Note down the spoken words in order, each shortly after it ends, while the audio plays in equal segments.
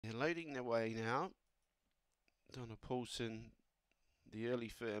They're loading their way now. Donna Paulson, the early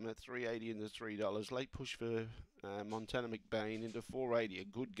firm at $3.80 into $3. Late push for Montana McBain into $4.80. A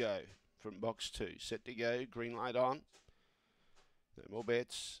good go from box 2. Set to go. Green light on. No more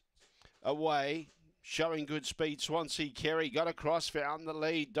bets. Away. Showing good speed, Swansea Kerry got across, found the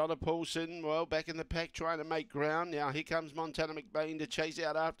lead. Donna Paulson, well, back in the pack trying to make ground. Now here comes Montana McBain to chase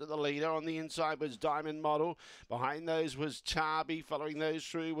out after the leader. On the inside was Diamond Model. Behind those was Charby. Following those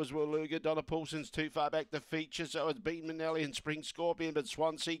through was Waluga. Donna Paulson's too far back to feature, so it's Bean Manelli and Spring Scorpion, but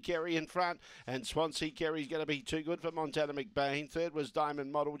Swansea Kerry in front. And Swansea Kerry's going to be too good for Montana McBain. Third was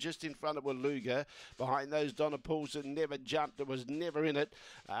Diamond Model, just in front of Waluga. Behind those, Donna Paulson never jumped. It was never in it.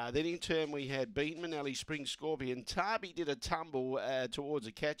 Then in turn we had Bean Manelli, Spring Scorpion. Tarby did a tumble towards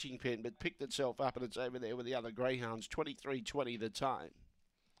a catching pen, but picked itself up, and it's over there with the other greyhounds. 23.20 the time.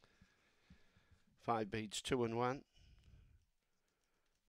 5 beats 2 and 1.